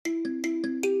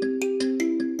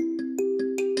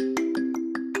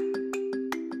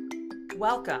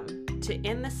Welcome to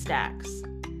In the Stacks,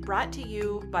 brought to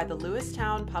you by the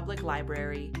Lewistown Public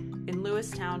Library in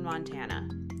Lewistown, Montana,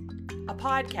 a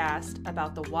podcast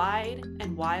about the wide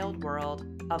and wild world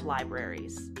of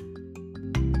libraries.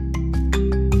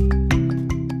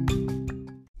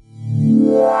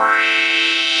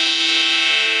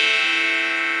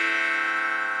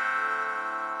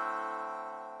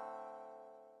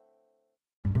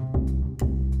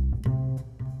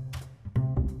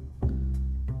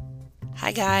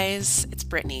 Hi guys, it's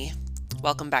Brittany.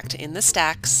 Welcome back to In the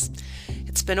Stacks.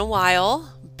 It's been a while,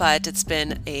 but it's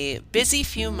been a busy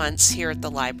few months here at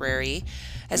the library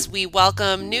as we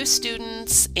welcome new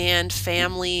students and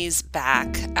families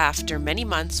back after many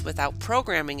months without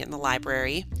programming in the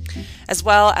library, as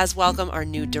well as welcome our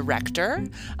new director,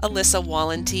 Alissa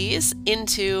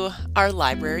into our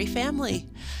library family.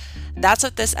 That's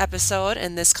what this episode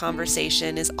and this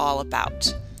conversation is all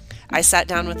about. I sat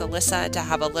down with Alissa to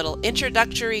have a little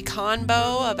introductory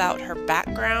convo about her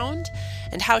background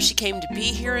and how she came to be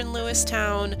here in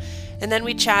Lewistown, and then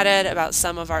we chatted about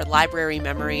some of our library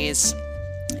memories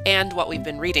and what we've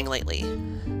been reading lately.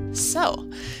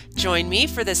 So, join me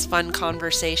for this fun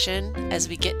conversation as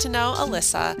we get to know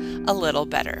Alissa a little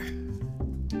better.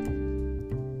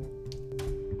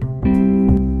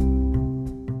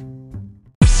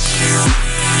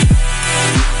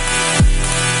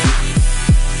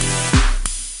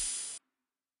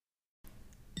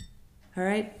 All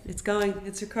right, it's going.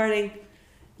 It's recording.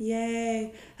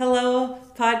 Yay. Hello,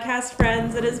 podcast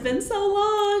friends. It has been so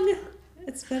long.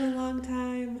 It's been a long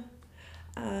time.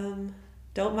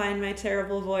 Don't mind my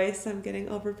terrible voice. I'm getting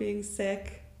over being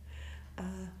sick,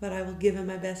 but I will give it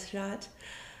my best shot.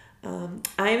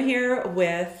 I'm here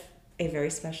with a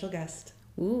very special guest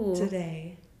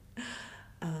today.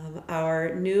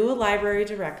 Our new library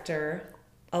director,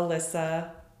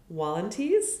 Alissa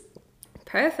Wallenties.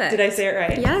 Perfect. Did I say it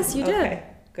right? Yes, you did. Okay,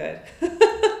 good.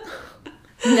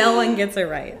 No one gets it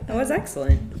right. That was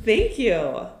excellent. Thank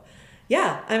you.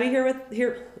 Yeah, I'm here.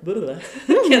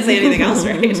 Can't say anything else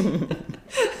right.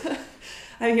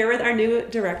 I'm here with our new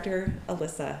director,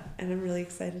 Alissa, and I'm really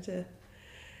excited to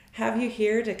have you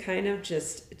here to kind of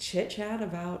just chit chat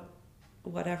about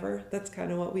whatever. That's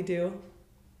kind of what we do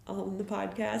on the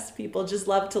podcast. People just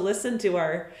love to listen to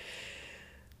our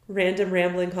random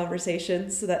rambling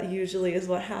conversations, so that usually is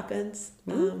what happens.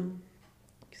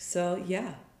 So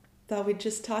yeah, thought we'd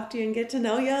just talk to you and get to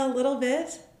know you a little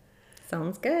bit.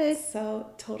 Sounds good.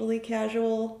 So totally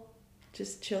casual,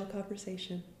 just chill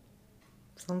conversation.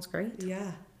 Sounds great.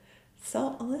 Yeah.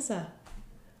 So Alissa,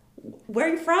 where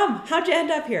are you from? How'd you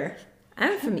end up here?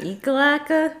 I'm from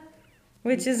Ekalaka,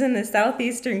 which is in the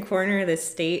southeastern corner of the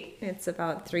state. It's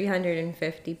about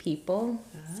 350 people.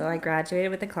 So I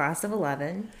graduated with a class of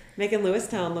 11. Making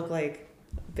Lewistown look like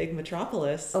a big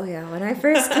metropolis. Oh yeah, when I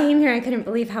first came here, I couldn't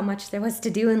believe how much there was to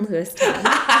do in Lewistown.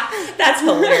 That's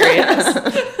hilarious.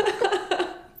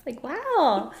 Like,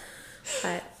 wow.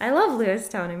 But I love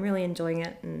Lewistown. I'm really enjoying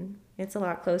it. And it's a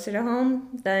lot closer to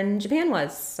home than Japan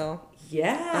was. So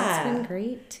yeah, that's been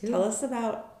great too. Tell us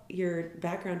about your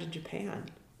background in Japan.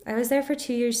 I was there for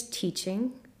 2 years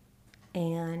teaching,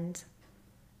 and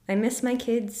I miss my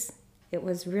kids. It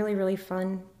was really, really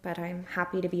fun, but I'm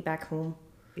happy to be back home.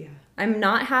 Yeah. I'm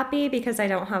not happy because I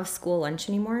don't have school lunch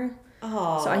anymore.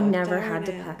 Oh, so I never had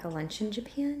to it. pack a lunch in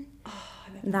Japan. Oh,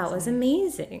 that was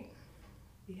amazing.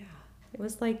 Yeah. It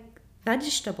was like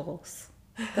vegetables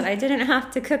that I didn't have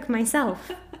to cook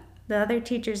myself. The other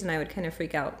teachers and I would kind of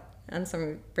freak out on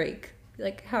some break.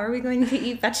 Like, how are we going to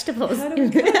eat vegetables? How do we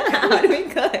cook? How do we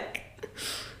cook?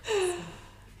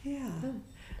 Yeah.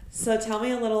 So tell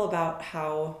me a little about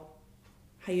how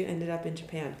you ended up in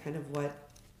Japan, kind of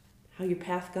how your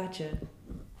path got you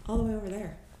all the way over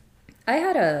there. I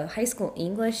had a high school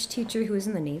English teacher who was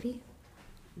in the Navy.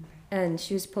 Okay. And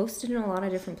she was posted in a lot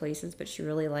of different places, but she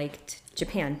really liked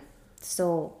Japan.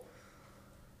 So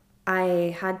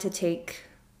I had to take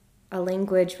a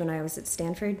language when I was at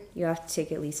Stanford. You have to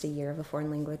take at least a year of a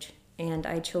foreign language. And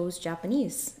I chose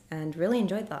Japanese and really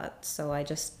enjoyed that. So I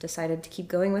just decided to keep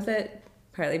going with it,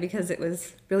 partly because it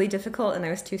was really difficult and I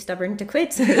was too stubborn to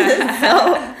quit. So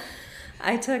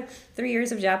I took 3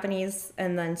 years of Japanese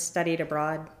and then studied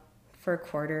abroad for a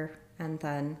quarter and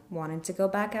then wanted to go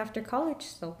back after college.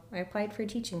 So I applied for a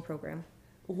teaching program.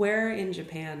 Where in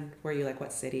Japan were you? Like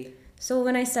what city? So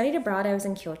when I studied abroad, I was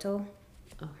in Kyoto.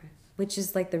 Okay. Which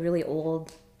is like the really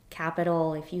old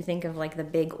capital. If you think of like the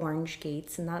big orange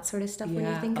gates and that sort of stuff when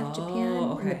you think of Japan.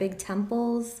 Okay. And the big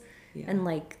temples and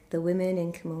like the women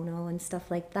in kimono and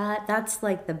stuff like that. That's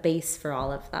like the base for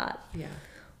all of that. Yeah.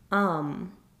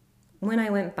 When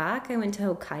I went back, I went to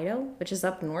Hokkaido, which is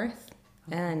up north.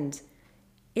 And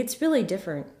It's really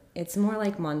different. It's more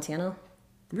like Montana.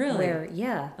 Really? Where,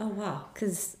 yeah. Oh, wow.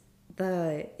 Because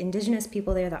the indigenous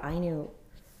people there that I knew,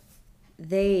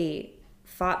 they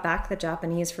fought back the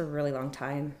Japanese for a really long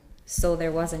time. So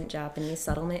there wasn't Japanese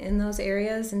settlement in those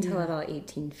areas until about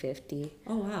 1850.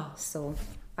 Oh, wow. So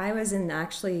I was in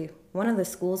actually, one of the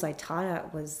schools I taught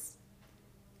at was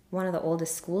one of the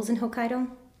oldest schools in Hokkaido.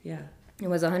 Yeah. It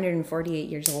was 148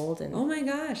 years old. And Oh my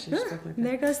gosh. I just broke my pen.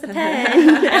 there goes the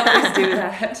pen. I always do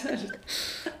that.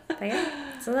 But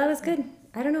yeah, so that was good.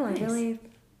 I don't know. Nice.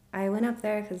 I went up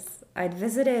there because I'd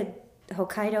visited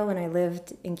Hokkaido when I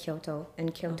lived in Kyoto,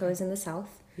 and Kyoto is in the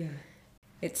south. Yeah.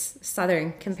 It's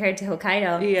southern compared to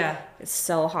Hokkaido. Yeah. It's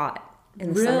so hot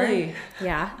in the summer. Really?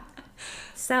 Yeah.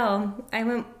 So I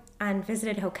went and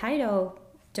visited Hokkaido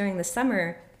during the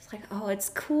summer. It's like, oh, it's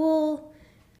cool.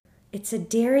 It's a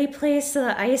dairy place, so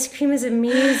the ice cream is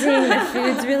amazing. The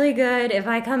food's really good. If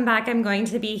I come back, I'm going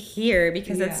to be here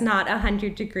because it's not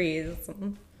 100 degrees.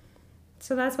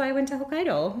 So that's why I went to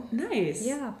Hokkaido. Nice.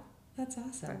 Yeah. That's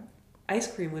awesome. Ice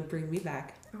cream would bring me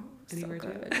back. Oh, Anywhere so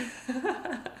too.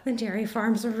 good. The dairy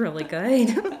farms are really good.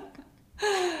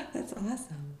 That's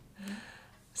awesome.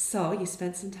 So you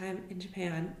spent some time in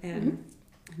Japan, and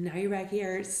now you're back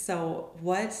here. So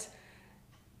what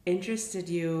interested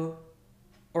you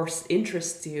or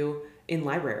interests you in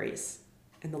libraries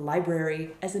and the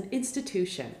library as an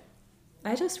institution?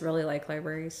 I just really like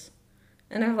libraries,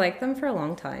 and I've liked them for a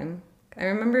long time. I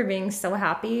remember being so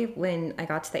happy when I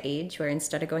got to the age where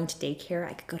instead of going to daycare,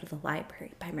 I could go to the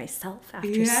library by myself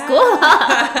after school.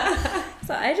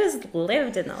 So I just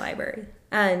lived in the library.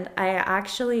 And I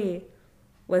actually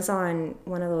was on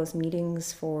one of those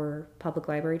meetings for public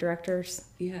library directors.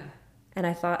 Yeah. And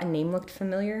I thought a name looked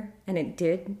familiar, and it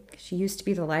did. She used to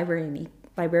be the librarian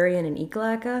in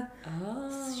Ikalaka.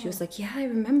 Oh. She was like, yeah, I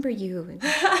remember you.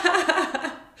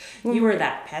 You were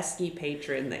that pesky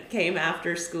patron that came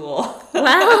after school. Well,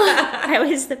 I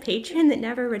was the patron that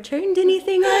never returned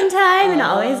anything on time and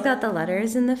always got the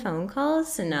letters and the phone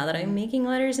calls. So now that I'm making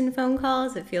letters and phone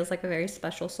calls, it feels like a very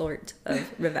special sort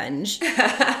of revenge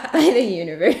by the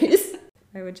universe.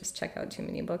 I would just check out too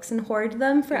many books and hoard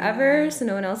them forever so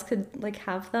no one else could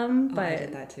have them. But I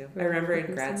did that too. I remember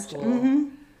in grad school,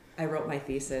 I wrote my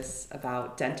thesis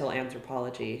about dental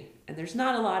anthropology, and there's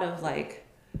not a lot of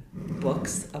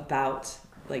books about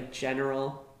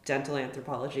general dental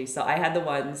anthropology. So I had the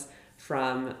ones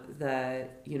from the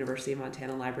University of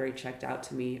Montana Library checked out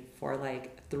to me for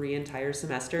 3 entire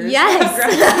semesters.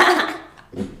 yes.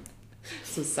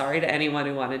 So sorry to anyone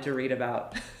who wanted to read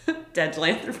about dental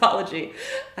anthropology.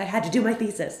 I had to do my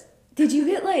thesis. Did you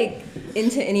get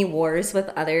into any wars with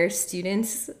other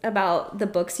students about the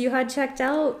books you had checked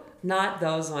out? Not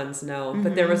those ones, no.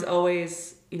 But there was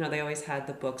always, they always had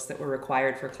the books that were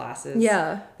required for classes.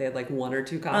 Yeah. They had 1 or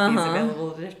 2 copies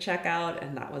available to check out,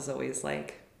 and that was always a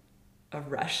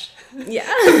rush. Yeah.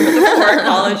 The poor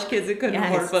college kids who couldn't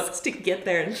Yes. afford books to get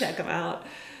there and check them out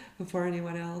before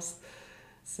anyone else.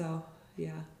 So,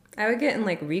 yeah. I would get in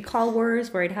recall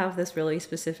wars where I'd have this really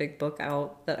specific book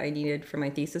out that I needed for my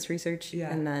thesis research.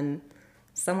 Yeah. And then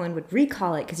someone would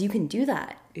recall it because you can do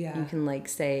that. Yeah. You can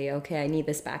say, okay, I need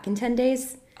this back in 10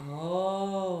 days.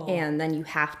 Oh. And then you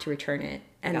have to return it.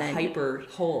 And a hyper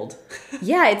hold.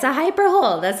 Yeah, it's a hyper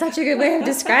hold. That's such a good way of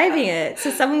describing it.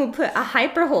 So someone would put a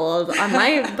hyper hold on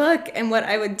my book, and what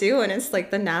I would do, and it's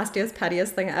the nastiest,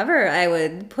 pettiest thing ever, I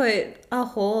would put a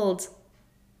hold,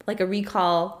 a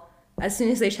recall, as soon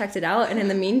as they checked it out, and in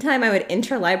the meantime, I would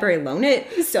interlibrary loan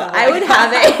it, so I would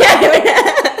have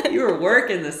it. You were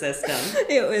working the system.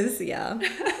 It was, yeah.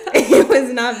 It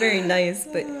was not very nice,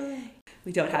 but...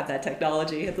 We don't have that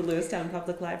technology at the Lewistown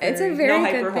Public Library. It's a very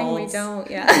no good thing we holds. don't,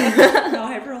 yeah. No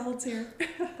hyper holds here.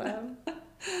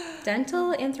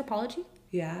 Dental anthropology?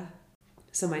 Yeah.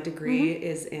 So my degree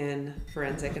is in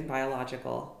forensic and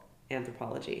biological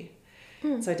anthropology.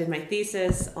 So I did my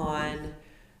thesis on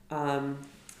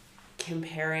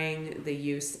comparing the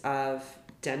use of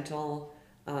dental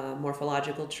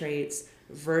morphological traits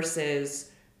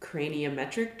versus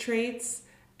craniometric traits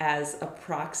as a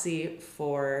proxy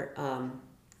for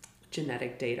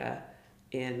genetic data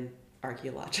in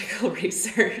archaeological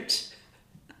research.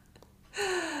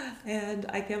 And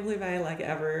I can't believe I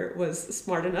ever was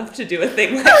smart enough to do a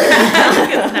thing like that.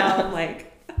 Because now I'm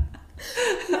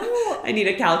I need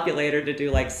a calculator to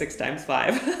do 6 times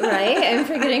 5. Right? I'm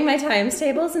forgetting my times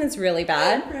tables and it's really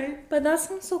bad. Right. But that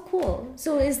sounds so cool.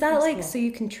 So is that Cool. so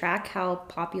you can track how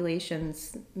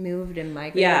populations moved and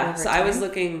migrated Yeah, over so time? I was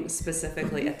looking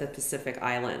specifically at the Pacific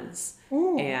Islands.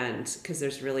 Ooh. And because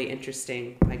there's really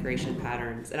interesting migration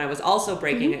patterns. And I was also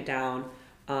breaking it down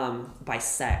by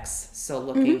sex. So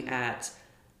looking at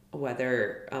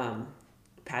whether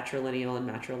patrilineal and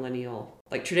matrilineal,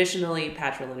 like traditionally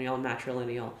patrilineal and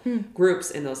matrilineal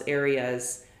groups in those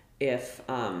areas, if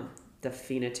the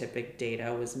phenotypic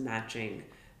data was matching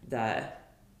the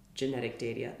genetic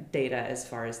data as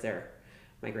far as their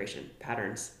migration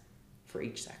patterns for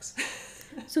each sex.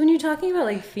 So when you're talking about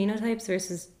like phenotypes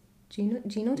versus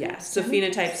genotypes? Yeah, so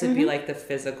phenotypes would be like the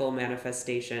physical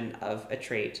manifestation of a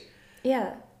trait.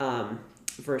 Yeah.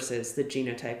 Versus the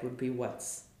genotype would be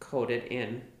what's coded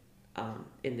in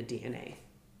the DNA.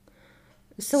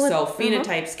 So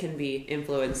phenotypes can be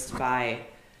influenced by,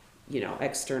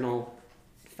 external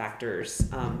factors.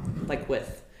 Like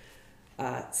with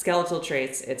skeletal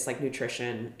traits, it's like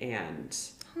nutrition and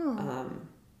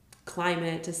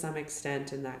climate to some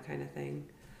extent and that kind of thing.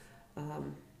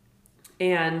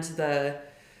 And the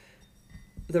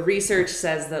research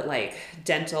says that like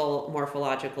dental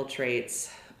morphological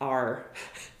traits are,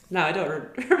 now I don't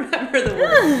remember the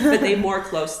word, but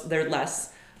they're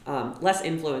less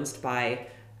influenced by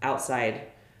outside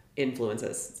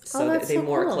influences. So they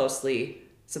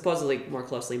supposedly more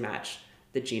closely match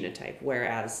the genotype,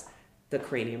 whereas the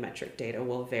craniometric data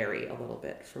will vary a little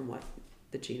bit from what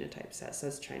the genotype says. So I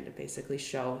was trying to basically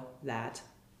show that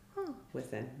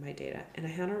within my data. And I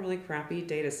had a really crappy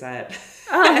data set.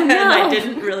 Oh, no. And I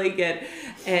didn't really get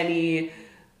any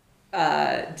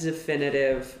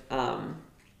definitive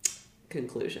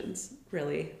conclusions,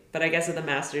 really. But I guess with the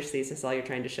master's thesis, all you're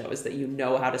trying to show is that you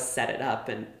know how to set it up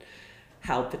and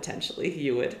how potentially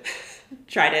you would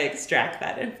try to extract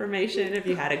that information if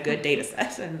you had a good data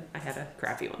set. And I had a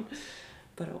crappy one.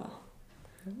 But oh well.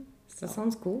 That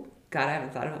sounds cool. God, I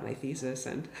haven't thought about my thesis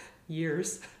in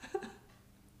years.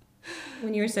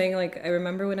 When you were saying, like, I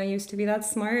remember when I used to be that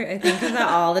smart, I think of that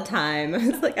all the time.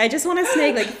 It's like, I just want to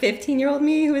snag, like, 15-year-old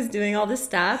me who was doing all the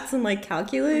stats and, like,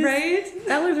 calculus. Right?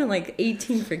 That would have been, like,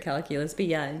 18 for calculus. But,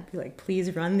 yeah, I'd be like,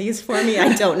 please run these for me.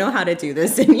 I don't know how to do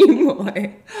this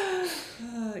anymore.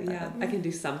 Yeah, I can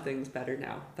do some things better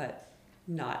now, but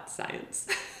not science.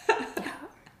 Yeah.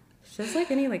 It's just like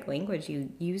any, like, language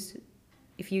you use.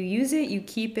 If you use it, you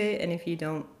keep it. And if you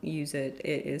don't use it,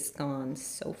 it is gone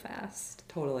so fast.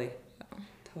 Totally.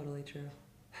 Totally true.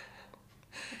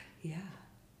 Yeah.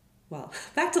 Well,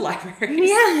 back to libraries.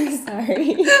 Yeah,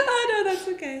 sorry. Oh, no, that's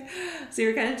okay. So you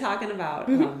were kind of talking about,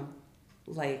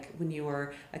 like, when you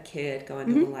were a kid going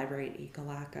to the library in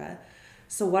Ekalaka.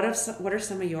 So what are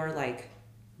some of your, like,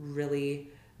 really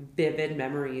vivid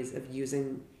memories of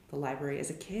using the library as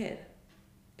a kid?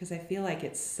 Because I feel like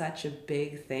it's such a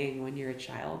big thing when you're a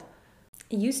child.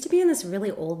 It used to be in this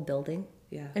really old building.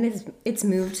 Yeah. And it's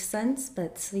moved since,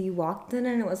 but so you walked in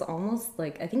and it was almost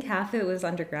like, I think half of it was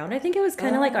underground. I think it was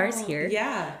kind of like ours here.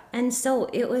 Yeah. And so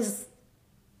it was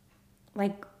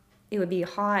like, it would be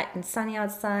hot and sunny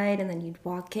outside, and then you'd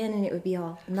walk in and it would be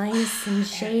all nice and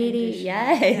shady.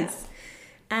 Yes.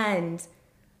 Yeah. And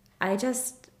I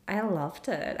loved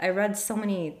it. I read so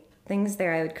many things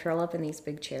there. I would curl up in these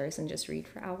big chairs and just read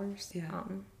for hours. Yeah.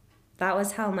 That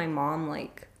was how my mom,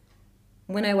 like,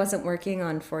 when I wasn't working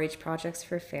on 4-H projects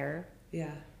for fair,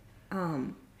 Yeah.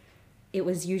 It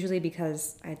was usually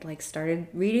because I'd like started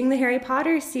reading the Harry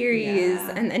Potter series,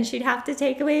 and then she'd have to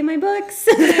take away my books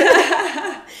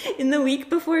in the week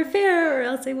before fair, or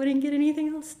else I wouldn't get anything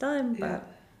else done.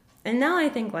 And now I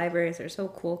think libraries are so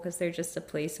cool because they're just a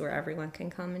place where everyone can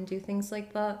come and do things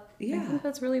like that. Yeah. I think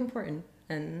that's really important.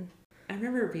 And I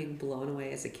remember being blown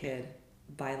away as a kid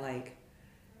by like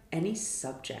any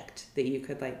subject that you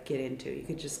could like get into. You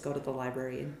could just go to the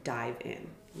library and dive in.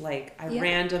 Like I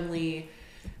randomly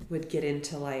would get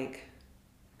into like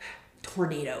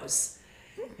tornadoes,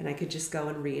 and I could just go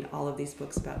and read all of these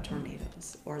books about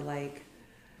tornadoes, or like,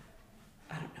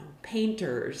 I don't know,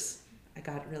 painters I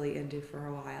got really into for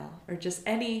a while, or just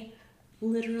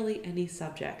literally any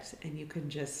subject, and you can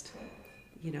just,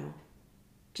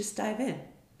 just dive in.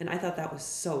 And I thought that was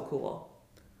so cool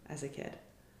as a kid.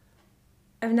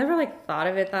 I've never like thought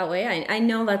of it that way. I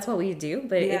know that's what we do,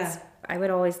 but I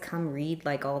would always come read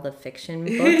like all the fiction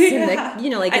books in the,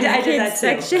 like in the kids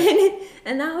section.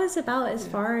 And that was about as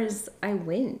far as I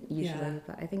went usually. Yeah.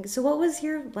 But I think, so what was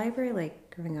your library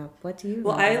like growing up? What do you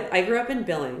remember? I grew up in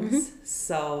Billings. Mm-hmm.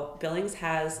 So Billings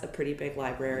has a pretty big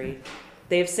library.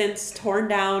 They've since torn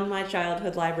down my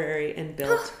childhood library and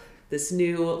built this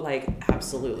new, like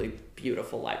absolutely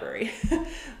beautiful library.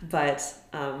 But,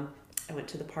 I went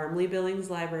to the Parmley Billings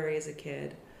Library as a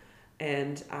kid,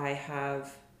 and I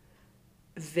have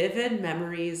vivid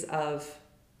memories of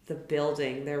the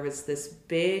building. There was this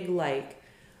big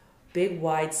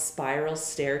wide spiral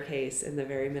staircase in the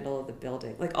very middle of the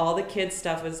building. Like all the kids'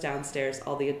 stuff was downstairs,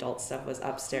 all the adult stuff was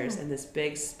upstairs, and this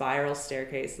big spiral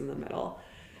staircase in the middle.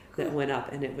 that went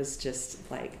up, and it was just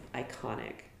like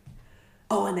iconic.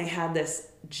 Oh, and they had this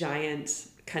giant,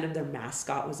 kind of their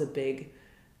mascot was a big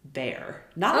bear.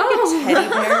 Not like a teddy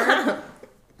bear,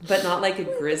 but not like a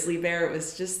grizzly bear. It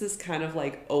was just this kind of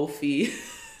like oafy,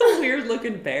 weird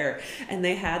looking bear. And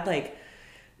they had like,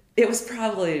 it was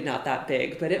probably not that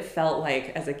big, but it felt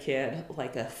like, as a kid,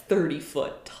 like a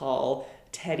 30-foot tall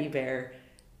teddy bear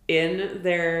in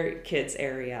their kids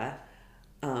area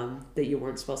that you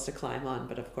weren't supposed to climb on.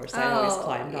 But of course, I always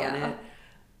climbed on it.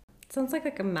 Sounds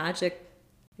like a magic,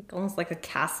 like almost like a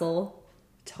castle.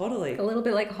 Totally. A little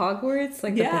bit like Hogwarts,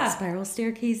 like the big spiral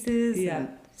staircases and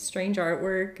strange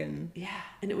artwork. And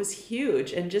it was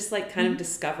huge. And just like kind of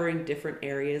discovering different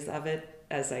areas of it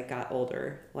as I got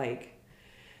older, like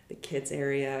the kids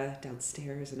area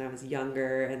downstairs when I was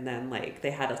younger, and then like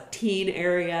they had a teen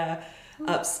area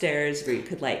upstairs where you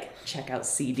could like check out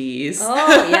CDs.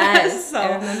 Oh yes, so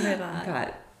I remember that. I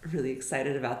got really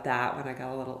excited about that when I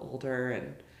got a little older,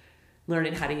 and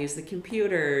learning how to use the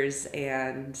computers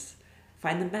and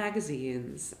find the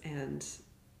magazines and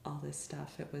all this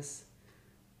stuff. It was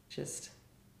just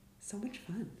so much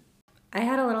fun. I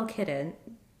had a little kitten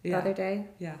the other day.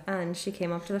 Yeah. And she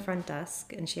came up to the front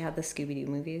desk and she had the Scooby-Doo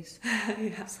movies.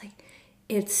 I was like,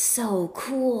 it's so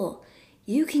cool.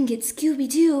 You can get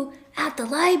Scooby-Doo at the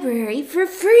library for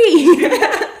free.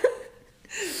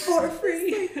 For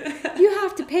free. You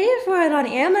have to pay for it on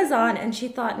Amazon. And she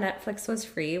thought Netflix was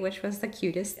free, which was the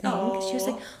cutest thing. She was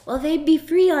like, well, they'd be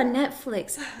free on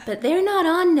Netflix, but they're not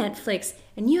on Netflix.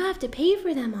 And you have to pay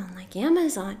for them on like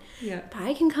Amazon. Yeah. But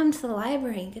I can come to the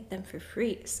library and get them for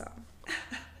free. So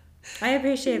I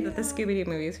appreciate that the Scooby-Doo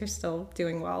movies are still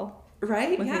doing well.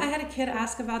 Right? Yeah, I had a kid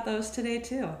ask about those today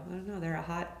too. I don't know, they're a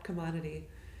hot commodity.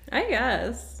 I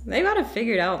guess. They got it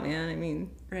figured out, man. I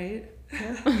mean. Right?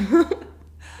 Yeah.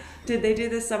 Did they do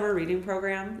the summer reading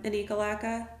program in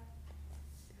Ekalaka?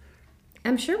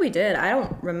 I'm sure we did. I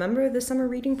don't remember the summer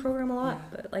reading program a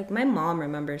lot, but like my mom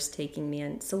remembers taking me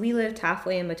in. So we lived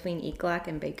halfway in between Ekalaka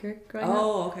and Baker growing up.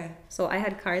 Oh, okay. So I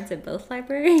had cards at both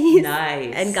libraries.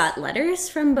 Nice. And got letters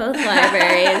from both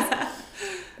libraries.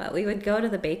 But we would go to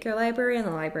the Baker library, and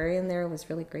the librarian there was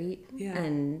really great. Yeah.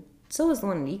 And so was the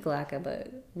one in Ekalaka,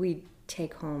 but we'd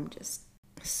take home just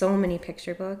so many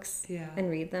picture books and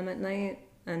read them at night.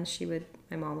 And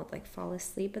my mom would like fall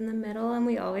asleep in the middle, and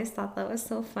we always thought that was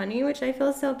so funny, which I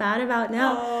feel so bad about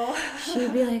now. Oh. She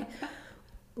would be like,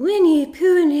 Winnie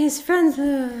Pooh and his friends.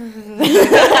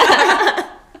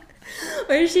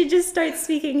 Or she'd just start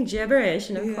speaking gibberish.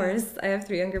 And of course, I have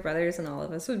 3 younger brothers, and all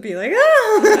of us would be like,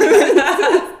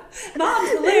 oh, Mom's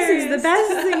hilarious. This is the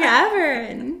best thing ever.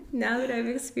 And now that I've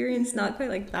experienced not quite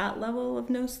like that level of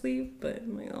no sleep, but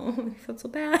I'm like, oh, I feel so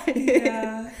bad.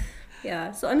 Yeah.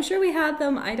 Yeah, so I'm sure we had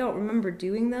them. I don't remember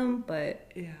doing them,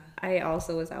 but I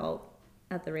also was out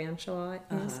at the ranch a lot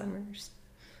in the summers.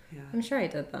 Yeah. I'm sure I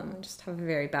did them. I just have a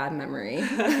very bad memory.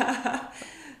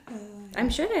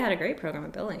 I'm sure they had a great program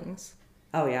at Billings.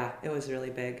 Oh yeah, it was really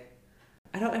big.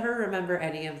 I don't ever remember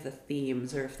any of the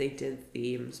themes or if they did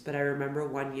themes, but I remember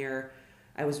one year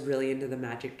I was really into the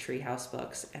Magic Treehouse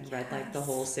books and read like the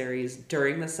whole series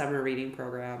during the summer reading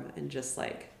program and just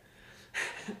like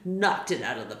knocked it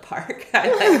out of the park. I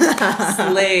like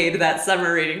slayed that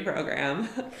summer reading program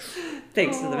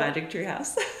thanks to the Magic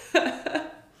Treehouse.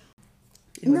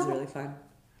 It was really fun.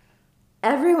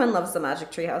 Everyone loves the Magic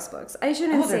Treehouse books. I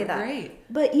shouldn't say that. Great.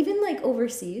 But even like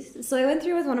overseas. So I went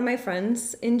through with one of my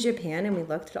friends in Japan, and we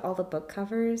looked at all the book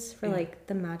covers for like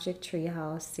the Magic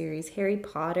Treehouse series, Harry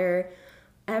Potter.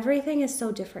 Everything is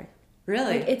so different.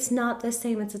 Really? Like, it's not the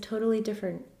same. It's a totally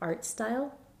different art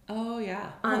style. Oh,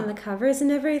 yeah. On the covers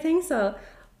and everything. So,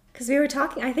 because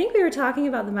I think we were talking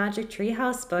about the Magic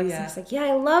Treehouse books. Yeah. And I was like, yeah,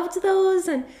 I loved those.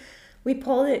 And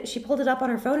she pulled it up on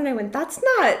her phone, and I went, that's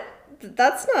not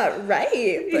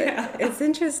right. But it's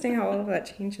interesting how all of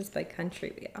that changes by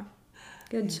country. But yeah,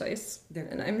 good choice.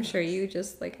 And I'm sure you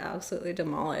just like absolutely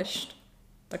demolished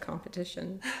the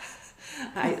competition.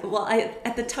 At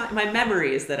the time, my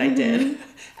memory is that I did.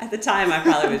 At the time, I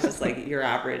probably was just like your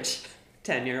average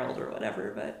 10-year-old or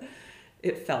whatever, but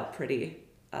it felt pretty,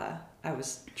 I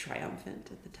was triumphant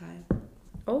at the time.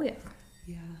 Oh, yeah.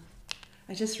 Yeah.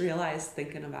 I just realized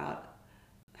thinking about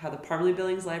how the Parmley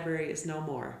Billings Library is no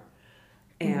more.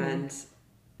 And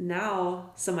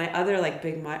now, so my other like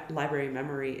big library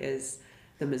memory is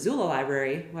the Missoula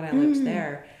Library when I lived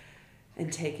there.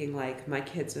 And taking like my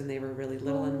kids when they were really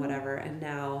little and whatever, and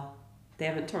now they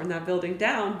haven't torn that building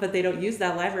down, but they don't use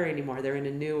that library anymore. They're in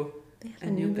a new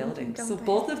building. So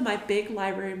both of my big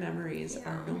library memories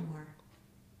are no more.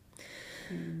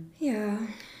 Yeah.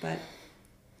 But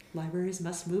libraries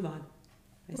must move on,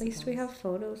 At least we have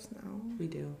photos now. We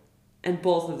do. And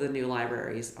both of the new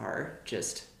libraries are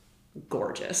just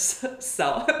gorgeous.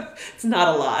 So it's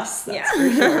not a loss, that's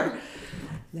for sure.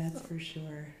 That's for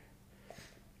sure.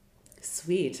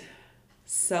 Sweet.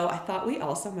 So I thought we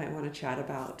also might want to chat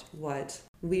about what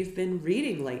we've been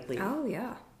reading lately. Oh,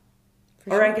 yeah.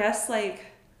 Or I guess, like,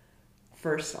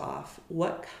 first off,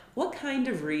 what kind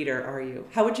of reader are you?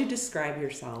 How would you describe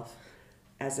yourself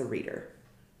as a reader?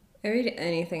 I read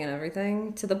anything and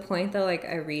everything, to the point that, like,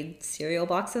 I read cereal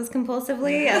boxes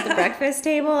compulsively at the breakfast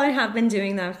table. I have been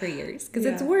doing that for years because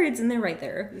it's words and they're right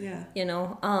there. Yeah. You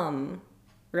know,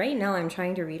 right now I'm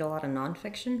trying to read a lot of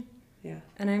nonfiction. Yeah.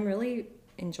 And I'm really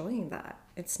enjoying that.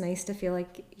 It's nice to feel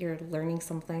like you're learning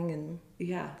something and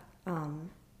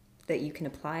that you can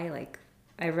apply. Like,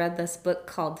 I read this book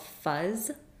called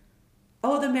Fuzz.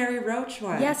 Oh, the Mary Roach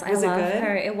one. Yes, I love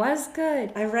her. It was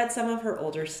good. I read some of her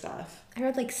older stuff. I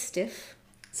read like Stiff.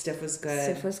 Stiff was good.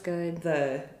 Stiff was good.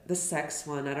 The sex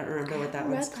one, I don't remember what that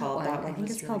one's called. That one I think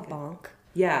it's really called good. Bonk.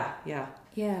 Yeah, yeah.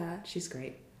 Yeah. She's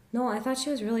great. No, I thought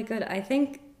she was really good. I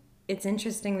think it's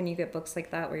interesting when you get books like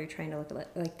that where you're trying to look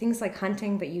at like things like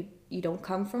hunting, but you don't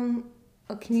come from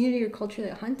a community or culture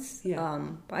that hunts. Yeah.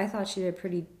 But I thought she did a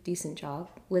pretty decent job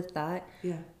with that.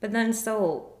 Yeah. But then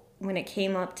when it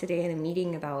came up today in a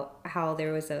meeting about how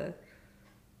there was an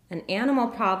animal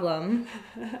problem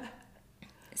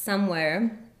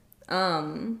somewhere,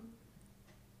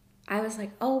 I was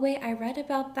like, oh wait, I read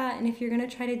about that, and if you're gonna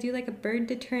try to do like a bird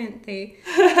deterrent, they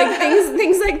like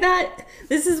things like that.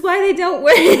 This is why they don't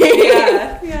work.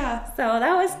 Yeah.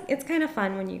 So it's kind of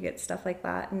fun when you get stuff like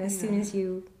that, and as soon as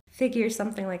you figure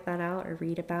something like that out or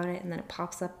read about it, and then it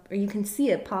pops up, or you can see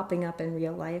it popping up in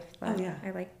real life. I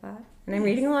like that, and I'm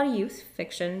reading a lot of youth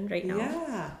fiction right now.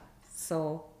 Yeah.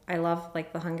 So I love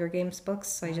like the Hunger Games books.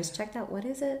 So I just checked out, what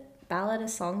is it? Ballad of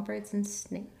Songbirds and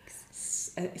Snakes.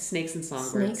 Snakes and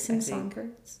Songbirds. Snakes and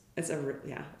Songbirds. It's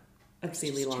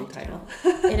obscenely long title.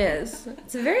 It is.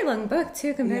 It's a very long book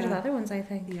too compared to the other ones, I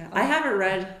think. Yeah, I haven't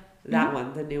read that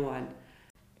one, the new one.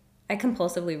 I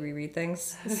compulsively reread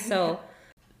things, so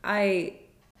I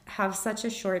have such a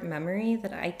short memory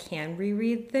that I can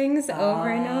reread things over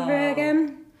and over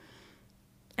again,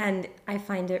 and I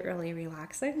find it really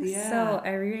relaxing. Yeah. So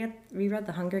I reread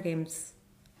the Hunger Games.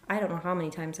 I don't know how many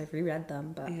times I've reread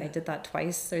them, but I did that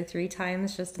 2 or 3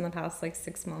 times just in the past like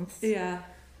 6 months. Yeah.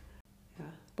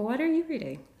 But what are you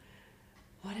reading?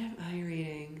 What am I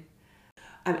reading?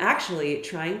 I'm actually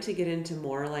trying to get into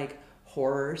more like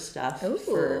horror stuff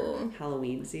for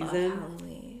Halloween season.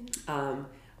 Halloween.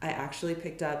 I actually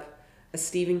picked up a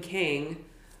Stephen King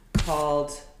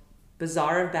called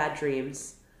Bazaar of Bad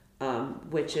Dreams,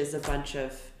 which is a bunch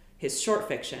of his short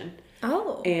fiction.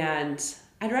 Oh. And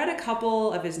I'd read a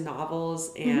couple of his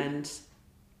novels and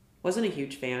wasn't a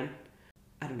huge fan.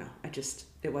 I don't know.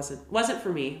 It wasn't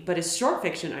for me. But his short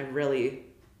fiction I really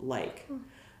like.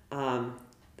 And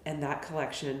that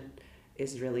collection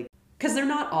is really, because they're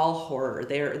not all horror.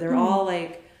 They're all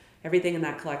like, everything in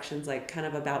that collection's like kind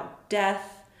of about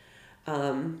death,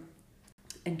 and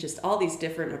just all these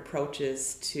different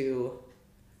approaches to,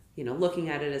 you know, looking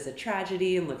at it as a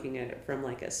tragedy and looking at it from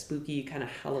like a spooky kind of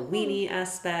Halloween-y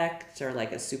aspect or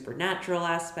like a supernatural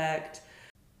aspect.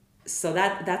 So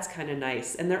that's kind of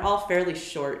nice. And they're all fairly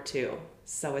short too.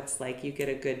 So it's like you get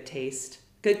a good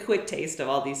quick taste of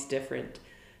all these different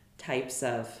types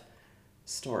of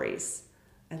stories.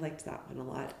 I liked that one a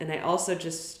lot. And I also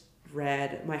just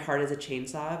read My Heart is a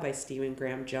Chainsaw by Stephen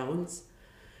Graham Jones.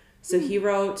 So he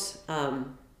wrote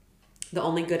The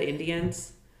Only Good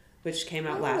Indians, which came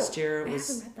out last year. I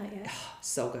haven't read that yet.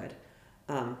 So good.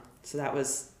 So that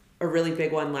was a really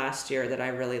big one last year that I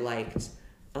really liked.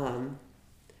 And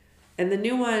the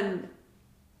new one,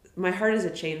 My Heart is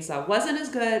a Chainsaw, wasn't as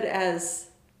good as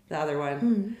the other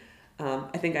one.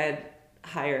 I think I had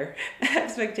higher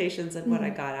expectations than what I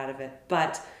got out of it.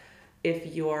 But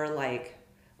if you're like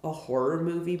a horror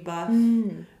movie buff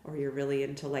or you're really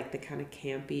into like the kind of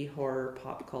campy horror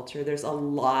pop culture, there's a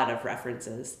lot of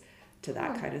references to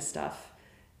that kind of stuff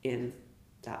in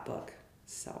that book.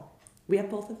 So we have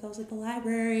both of those at the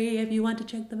library if you want to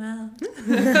check them out.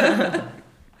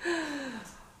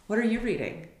 What are you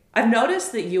reading? I've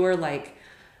noticed that you are like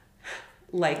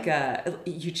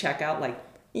you check out like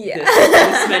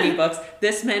this many books.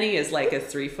 This many is like a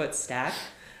 3-foot stack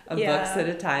of books at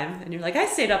a time, and you're like, I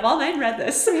stayed up all night and read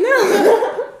this.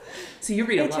 No. So you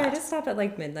read a lot. I try to stop at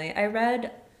like midnight.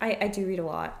 I do read a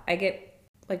lot. I get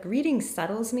like, reading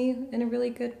settles me in a really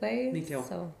good way. Me too.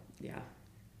 So yeah,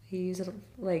 I use it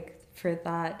like for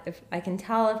that. If I can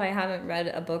tell if I haven't read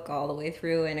a book all the way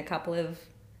through in a couple of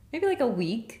maybe like a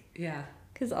week. Yeah.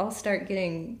 because I'll start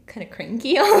getting kind of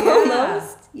cranky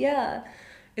almost. Yeah.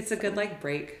 It's a good like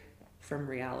break from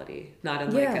reality. Not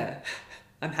in like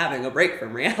I'm having a break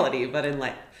from reality, but in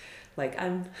like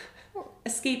I'm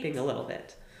escaping a little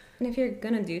bit. And if you're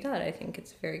gonna do that, I think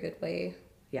it's a very good way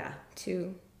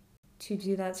to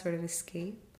do that sort of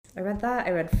escape. I read that.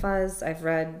 I read Fuzz. I've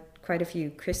read quite a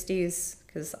few Christies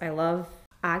because I love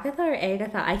Agatha or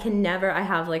Agatha. I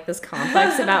have like this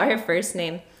complex about her first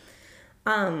name.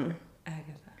 Agatha.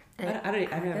 I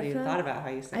haven't even thought about how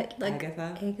you say it. Like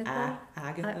Agatha.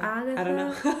 Agatha. I don't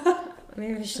know.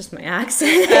 Maybe it's just my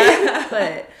accent.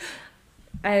 But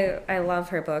I love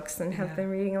her books and have been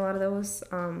reading a lot of those.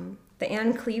 The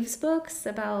Anne Cleeves books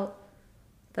about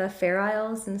the Fair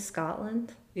Isles in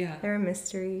Scotland. Yeah. They're a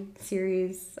mystery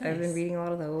series. Nice. I've been reading a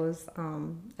lot of those.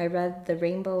 I read the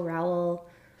Rainbow Rowell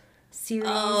series.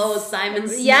 Oh, Simon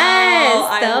Snow. Yes,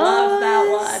 I love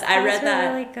that one. I read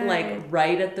that really like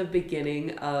right at the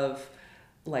beginning of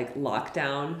like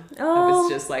lockdown. Oh. I was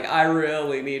just like, I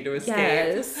really need to escape.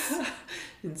 Yes.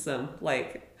 And some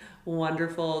like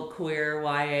wonderful queer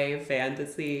YA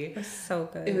fantasy. It was so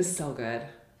good. It was so good.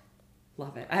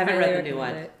 Love it. I haven't read the new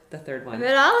one. The third one. I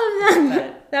read all of them.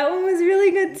 But that one was really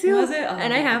good too. Was it? Oh,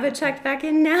 and I have it checked back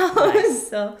in now. Nice.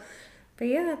 So, but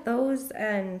yeah, those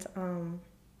and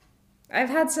I've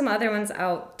had some other ones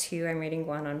out too. I'm reading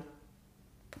one on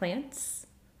plants.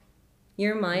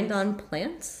 Your Mind on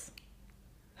Plants.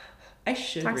 I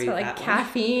should Talks read about that like one.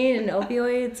 caffeine and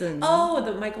opioids and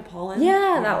the Michael Pollan.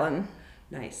 Yeah, that one.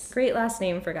 Nice. Great last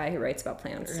name for a guy who writes about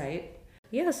plants. Right.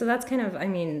 Yeah, so that's kind of,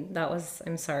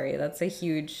 I'm sorry, that's a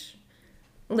huge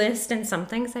list, and some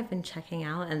things I've been checking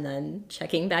out and then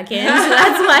checking back in, so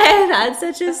that's why I've had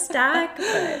such a stack.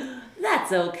 But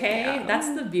that's okay. Yeah.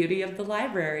 That's the beauty of the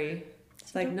library.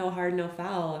 It's like no hard, no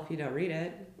foul if you don't read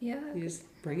it. Yeah. You just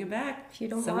bring it back. If you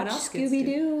don't Someone watch else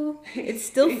Scooby-Doo, it's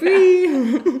still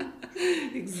free.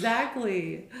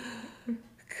 Exactly.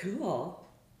 Cool.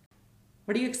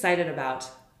 What are you excited about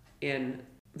in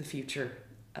the future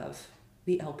of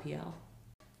the LPL?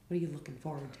 What are you looking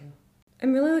forward to?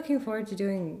 I'm really looking forward to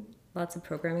doing lots of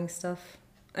programming stuff.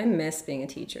 I miss being a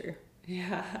teacher.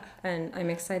 Yeah. And I'm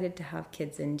excited to have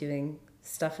kids in doing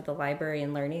stuff at the library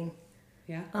and learning.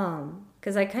 Yeah.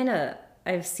 Because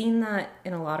I've seen that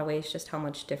in a lot of ways, just how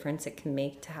much difference it can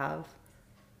make to have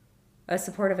a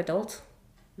supportive adult.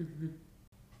 Mm-hmm.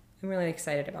 I'm really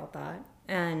excited about that.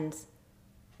 And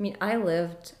I mean, I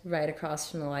lived right across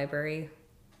from the library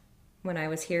when I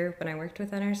was here, when I worked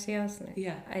with NRCS.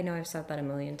 And I know I've said that a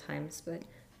million times, but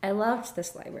I loved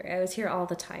this library. I was here all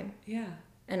the time. Yeah.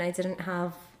 And I didn't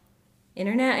have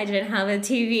internet. I didn't have a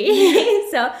TV.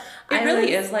 So it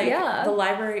really is like the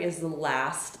library is the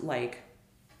last like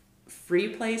free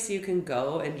place you can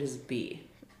go and just be.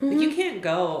 Mm-hmm. Like you can't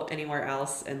go anywhere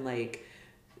else and like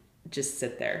just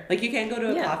sit there. Like you can't go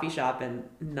to a coffee shop and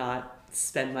not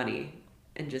spend money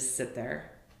and just sit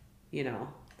there. You know,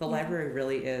 the library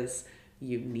really is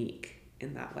unique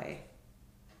in that way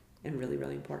and really,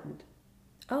 really important.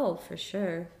 Oh, for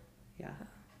sure. Yeah.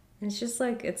 And it's just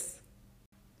like, it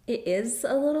is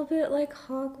a little bit like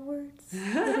Hogwarts.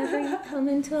 Whenever you come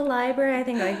into a library, I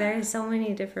think like there's so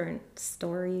many different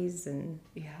stories, and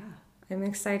I'm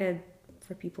excited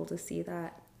for people to see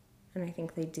that, and I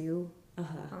think they do.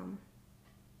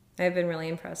 I've been really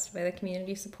impressed by the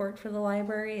community support for the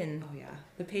library, and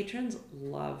the patrons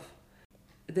love.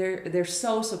 They're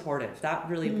so supportive. That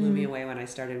really blew me away when I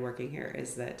started working here.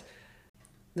 Is that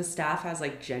the staff has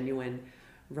like genuine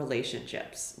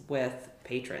relationships with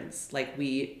patrons. Like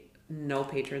we know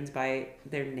patrons by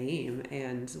their name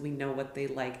and we know what they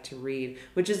like to read,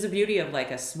 which is the beauty of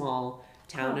like a small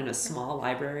town and a small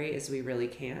library, is we really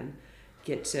can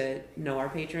get to know our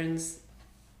patrons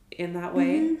in that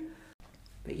way.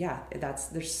 But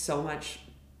there's so much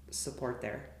support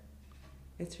there.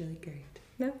 It's really great.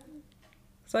 Yeah.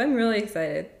 So I'm really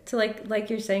excited to like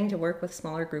you're saying, to work with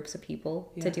smaller groups of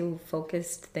people to do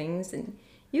focused things. And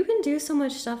you can do so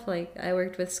much stuff. Like I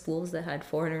worked with schools that had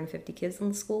 450 kids in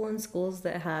the school and schools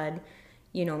that had,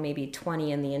 maybe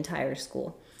 20 in the entire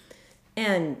school.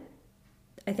 And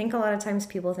I think a lot of times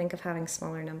people think of having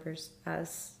smaller numbers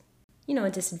as, a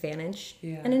disadvantage.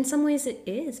 Yeah. And in some ways it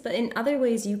is. But in other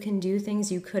ways you can do things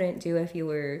you couldn't do if you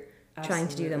were trying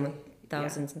to do them with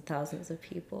thousands and thousands of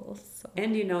people. So.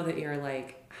 And that you're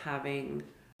like having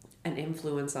an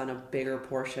influence on a bigger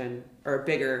portion or a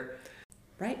bigger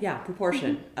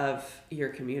proportion of your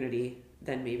community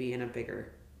than maybe in a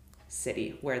bigger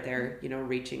city where they're,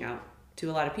 reaching out to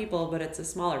a lot of people, but it's a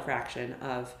smaller fraction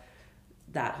of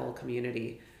that whole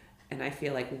community. And I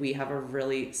feel like we have a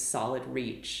really solid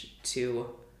reach to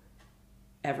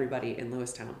everybody in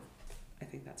Lewistown. I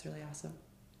think that's really awesome.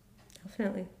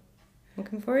 Definitely.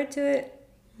 Looking forward to it.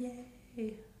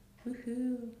 Yay.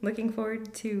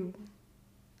 Woohoo.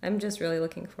 I'm just really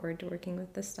looking forward to working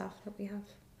with the staff that we have.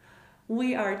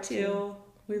 We are too.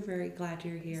 We're very glad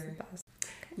you're here.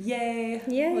 Yay.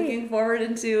 Yay. Looking forward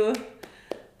into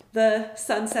the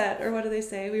sunset, or what do they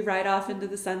say? We ride off into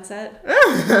the sunset.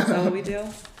 Is that what we do?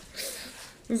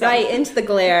 Right into the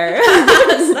glare.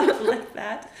 Something like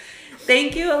that.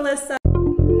 Thank you, Alissa.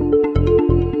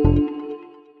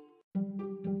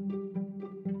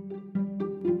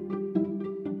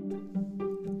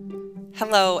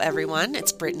 Hello, everyone.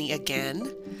 It's Brittany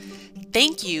again.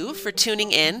 Thank you for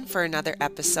tuning in for another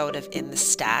episode of In the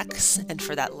Stacks and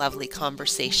for that lovely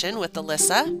conversation with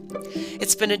Alissa.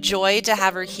 It's been a joy to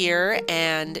have her here,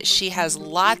 and she has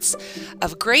lots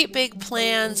of great big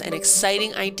plans and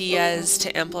exciting ideas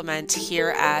to implement here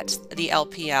at the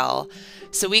LPL.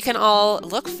 So we can all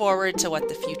look forward to what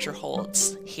the future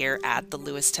holds here at the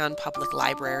Lewistown Public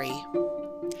Library.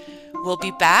 We'll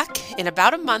be back in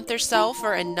about a month or so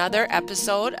for another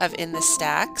episode of In the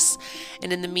Stacks.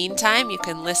 And in the meantime, you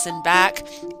can listen back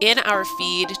in our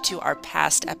feed to our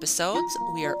past episodes.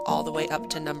 We are all the way up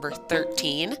to number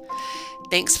 13.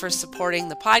 Thanks for supporting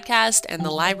the podcast and the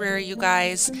library, you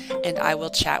guys, and I will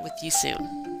chat with you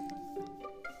soon.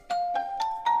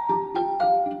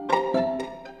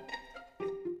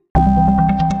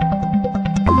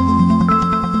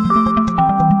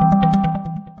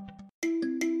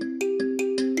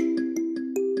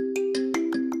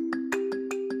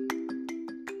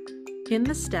 In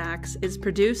the Stacks is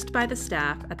produced by the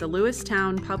staff at the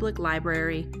Lewistown Public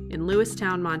Library in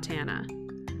Lewistown, Montana.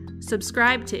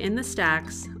 Subscribe to In the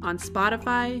Stacks on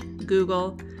Spotify,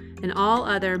 Google, and all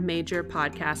other major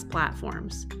podcast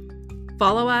platforms.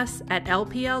 Follow us at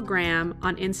LPL Graham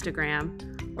on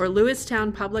Instagram or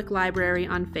Lewistown Public Library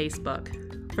on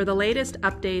Facebook for the latest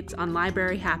updates on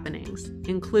library happenings,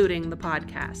 including the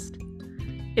podcast.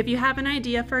 If you have an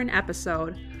idea for an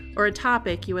episode or a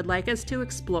topic you would like us to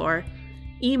explore,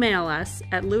 email us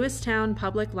at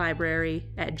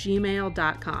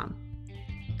lewistownpubliclibrary@gmail.com.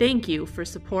 Thank you for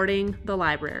supporting the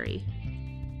library.